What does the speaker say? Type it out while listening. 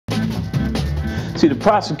See, the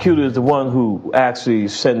prosecutor is the one who actually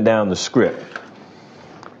sent down the script.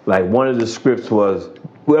 Like, one of the scripts was,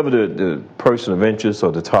 whoever the person of interest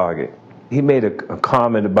or the target, he made a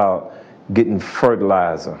comment about getting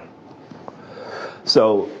fertilizer.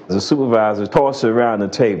 So the supervisor tossed it around the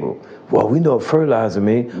table. Well, we know what fertilizer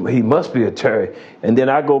means. He must be a terrorist. And then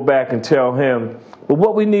I go back and tell him, well,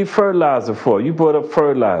 what we need fertilizer for? You brought up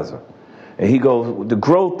fertilizer. And he goes, to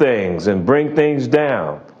grow things and bring things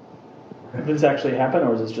down. Did this actually happen,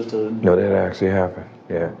 or is this just a... No, that actually happened,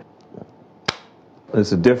 yeah.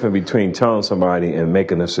 There's a difference between telling somebody and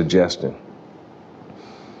making a suggestion.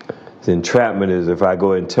 The entrapment is if I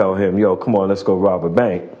go and tell him, yo, come on, let's go rob a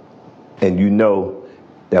bank. And you know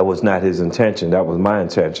that was not his intention, that was my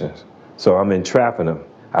intentions. So I'm entrapping him.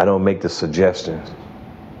 I don't make the suggestions.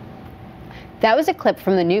 That was a clip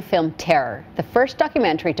from the new film Terror, the first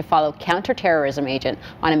documentary to follow counterterrorism agent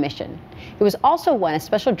on a mission. It was also won a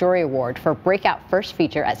special jury award for breakout first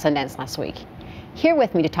feature at Sundance last week. Here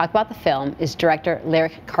with me to talk about the film is director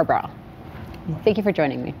Cabral. Thank you for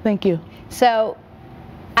joining me. Thank you. So,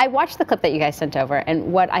 I watched the clip that you guys sent over,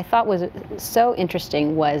 and what I thought was so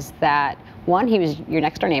interesting was that, one, he was your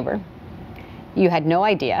next door neighbor. You had no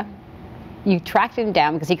idea. You tracked him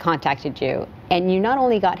down because he contacted you, and you not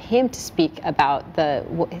only got him to speak about the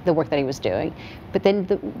work that he was doing, but then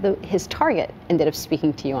his target ended up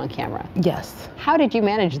speaking to you on camera. Yes. How did you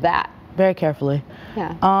manage that? Very carefully.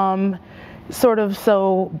 Yeah. Sort of,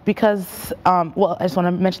 so because, well, I just want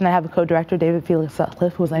to mention that I have a co-director, David Felix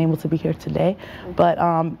Sutcliffe, who was unable to be here today. But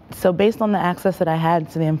so based on the access that I had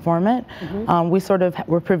to the informant, we sort of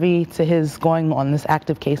were privy to his going on this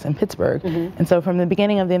active case in Pittsburgh. And so from the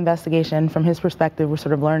beginning of the investigation, from his perspective, we're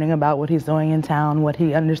sort of learning about what he's doing in town, what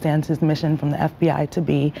he understands his mission from the FBI to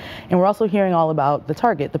be. And we're also hearing all about the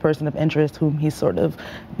target, the person of interest whom he's sort of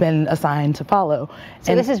been assigned to follow.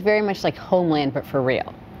 So this is very much like Homeland, but for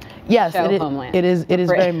real. Yes, it is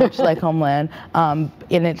very much like Homeland, and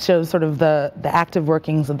it shows sort of the active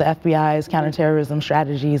workings of the FBI's counterterrorism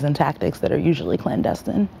strategies and tactics that are usually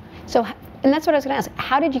clandestine. So, and that's what I was going to ask.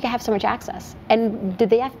 How did you have so much access? And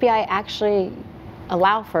did the FBI actually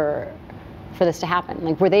allow for this to happen?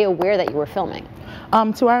 Like, were they aware that you were filming?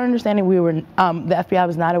 To our understanding, we were. The FBI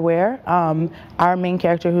was not aware. Our main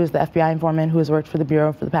character, who is the FBI informant, who has worked for the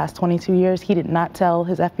Bureau for the past 22 years, he did not tell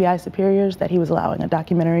his FBI superiors that he was allowing a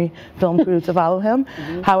documentary film crew to follow him.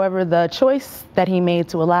 However, the choice that he made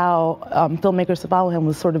to allow filmmakers to follow him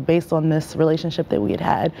was sort of based on this relationship that we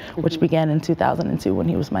had, which began in 2002 when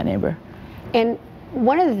he was my neighbor. And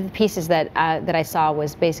one of the pieces that I saw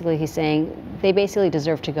was basically he's saying they basically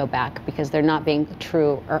deserve to go back because they're not being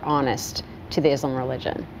true or honest to the Islam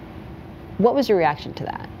religion. What was your reaction to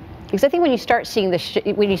that? Because I think when you start seeing at least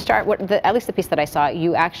the piece that I saw,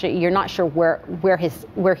 you're not sure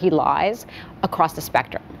where he lies across the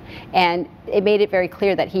spectrum, and it made it very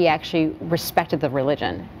clear that he actually respected the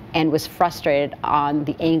religion and was frustrated on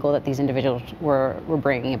the angle that these individuals were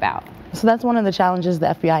bringing about. So that's one of the challenges the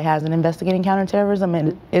FBI has in investigating counterterrorism,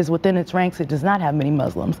 and is within its ranks it does not have many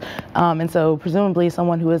Muslims. And so presumably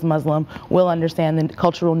someone who is Muslim will understand the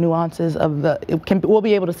cultural nuances of will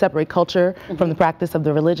be able to separate culture from the practice of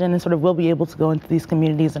the religion, and sort of will be able to go into these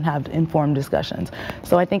communities and have informed discussions.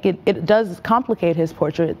 So I think it does complicate his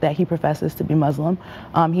portrait that he professes to be Muslim.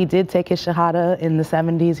 He did take his Shahada in the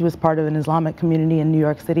 70s. He was part of an Islamic community in New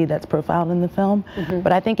York City that's profiled in the film.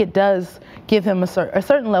 But I think it does give him a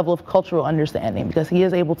certain level of cultural understanding, because he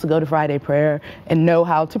is able to go to Friday prayer and know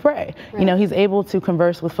how to pray. Right. You know, he's able to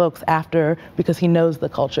converse with folks after because he knows the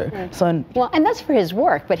culture. Right. So, well, and that's for his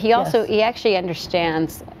work, but he also he actually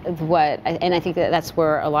understands and I think that's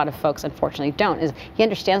where a lot of folks unfortunately don't, is he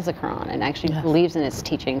understands the Quran and actually believes in its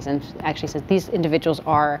teachings, and actually says these individuals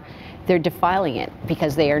they're defiling it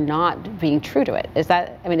because they are not being true to it. Is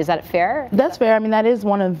that fair? That's fair. I mean, that is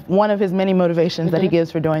one of his many motivations that he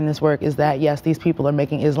gives for doing this work, is that yes, these people are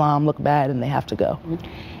making Islam look bad and they have to go.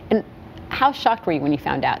 And how shocked were you when you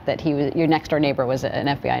found out that your next door neighbor was an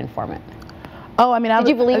FBI informant? Oh, I mean, did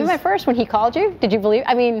you believe him at first when he called you? Did you believe?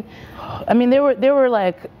 I mean, there were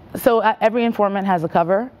like, so every informant has a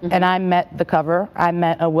cover, and I met the cover. I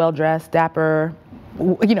met a well-dressed, dapper,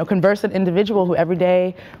 conversant individual who every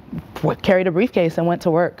day carried a briefcase and went to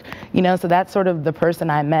work. So that's sort of the person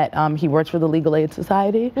I met. He works for the Legal Aid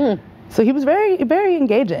Society. So he was very, very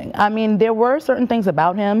engaging. I mean, there were certain things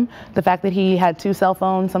about him. The fact that he had 2 cell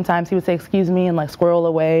phones. Sometimes he would say, excuse me, and like squirrel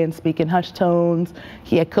away and speak in hushed tones.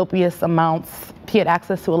 He had copious amounts. He had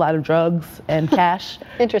access to a lot of drugs and cash.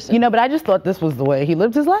 Interesting. But I just thought this was the way he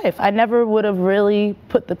lived his life. I never would have really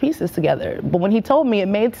put the pieces together. But when he told me, it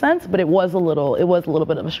made sense, but it was a little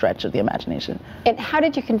bit of a stretch of the imagination. And how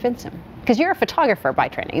did you convince him? because you're a photographer by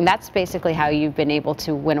training, and that's basically how you've been able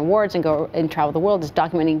to win awards and go and travel the world, is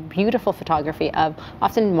documenting beautiful photography of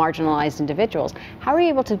often marginalized individuals. How are you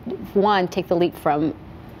able to, one, take the leap from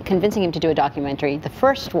convincing him to do a documentary, the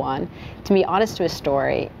first one, to be honest to his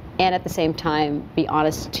story, and at the same time be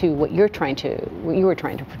honest to what you were trying to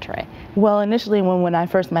portray? Well, initially when I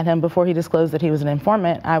first met him, before he disclosed that he was an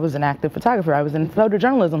informant, I was an active photographer. I was in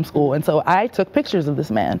photojournalism school, and so I took pictures of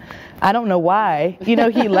this man. I don't know why, he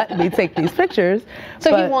let me take these pictures.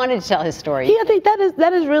 So he wanted to tell his story. Yeah, I think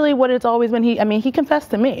that is really what it's always been. He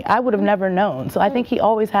confessed to me. I would have never known. So I think he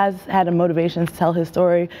always has had a motivation to tell his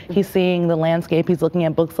story. He's seeing the landscape. He's looking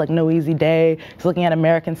at books like No Easy Day. He's looking at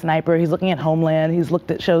American Sniper. He's looking at Homeland. He's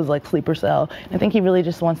looked at shows like Sleeper Cell. I think he really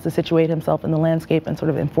just wants to situate himself in the landscape and sort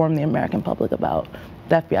of inform the American public about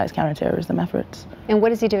the FBI's counterterrorism efforts. And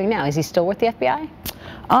what is he doing now? Is he still with the FBI?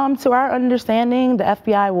 To our understanding, the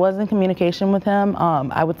FBI was in communication with him.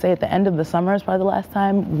 I would say at the end of the summer is probably the last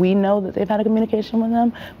time we know that they've had a communication with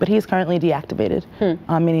him, but he's currently deactivated,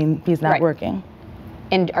 meaning he's not working.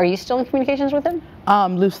 And are you still in communications with him?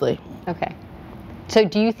 Loosely. Okay. So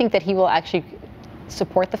do you think that he will actually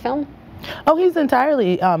support the film? Oh, he's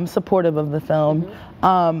entirely supportive of the film.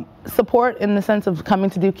 Support in the sense of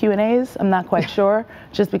coming to do Q&As, I'm not quite sure,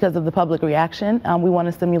 just because of the public reaction. We want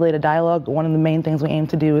to stimulate a dialogue. One of the main things we aim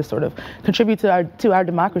to do is sort of contribute to our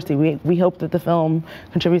democracy. We hope that the film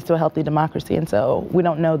contributes to a healthy democracy, and so we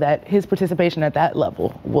don't know that his participation at that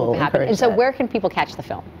level will encourage And so that. where can people catch the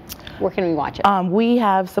film? Where can we watch it? We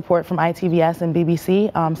have support from ITVS and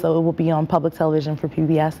BBC, so it will be on public television for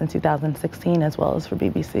PBS in 2016 as well as for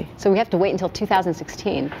BBC. So we have to wait until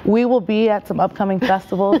 2016. We will be at some upcoming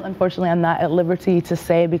festivals. Unfortunately, I'm not at liberty to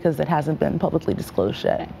say because it hasn't been publicly disclosed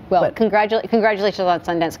yet. Okay. Well, congratulations on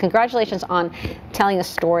Sundance. Congratulations on telling a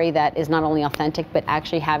story that is not only authentic, but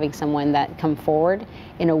actually having someone that come forward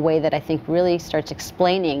in a way that I think really starts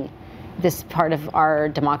explaining this part of our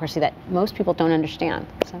democracy that most people don't understand.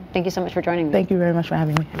 So thank you so much for joining me. Thank you very much for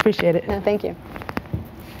having me. Appreciate it. No, thank you.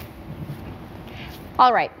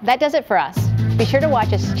 All right, that does it for us. Be sure to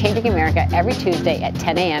watch us Changing America every Tuesday at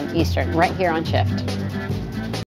 10 a.m. Eastern, right here on Shift.